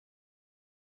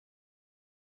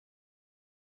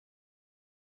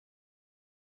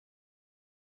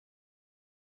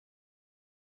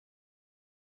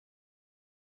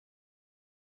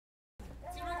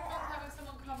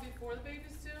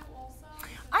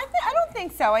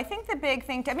think so. I think the big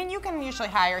thing, I mean, you can usually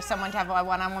hire someone to have a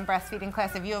one-on-one breastfeeding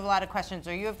class if you have a lot of questions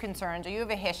or you have concerns or you have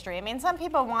a history. I mean, some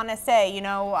people want to say, you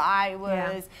know, I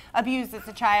was abused as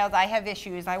a child, I have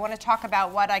issues, I want to talk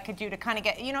about what I could do to kind of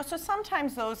get, you know, so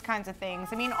sometimes those kinds of things.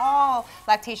 I mean, all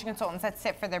lactation consultants that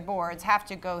sit for their boards have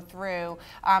to go through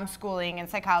schooling and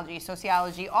psychology,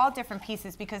 sociology, all different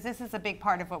pieces, because this is a big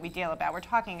part of what we deal about. We're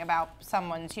talking about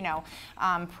someone's, you know,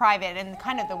 private, and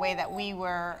kind of the way that we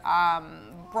were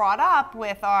brought up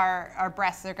with our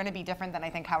breasts are going to be different than I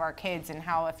think how our kids and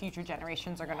how future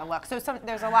generations are going to look. So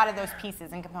there's a lot of those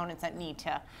pieces and components that need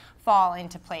to fall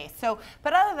into place. So,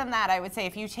 but other than that, I would say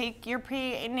if you take your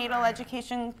prenatal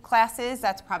education classes,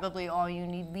 that's probably all you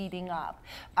need leading up.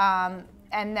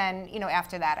 And then, you know,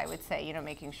 after that, I would say, you know,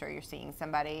 making sure you're seeing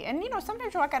somebody. And, you know,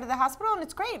 sometimes you walk out of the hospital and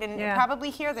it's great. And probably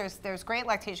here, there's great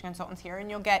lactation consultants here,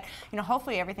 and you'll get, you know,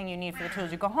 hopefully everything you need for the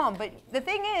tools you go home. But the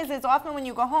thing is often when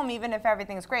you go home, even if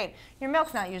everything's great, your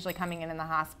milk's not usually coming in the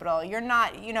hospital. You're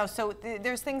not, you know, so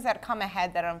there's things that come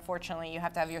ahead that unfortunately you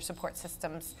have to have your support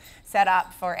systems set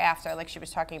up for after, like she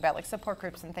was talking about, like support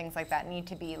groups and things like that need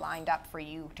to be lined up for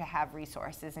you to have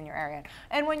resources in your area.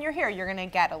 And when you're here, you're going to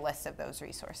get a list of those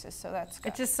resources. So that's good.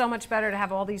 It's just so much better to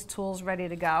have all these tools ready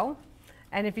to go.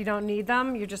 And if you don't need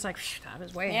them, you're just like, I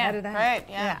was way ahead of that. Right,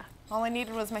 yeah. All I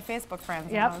needed was my Facebook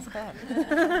friends, and that was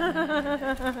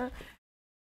good.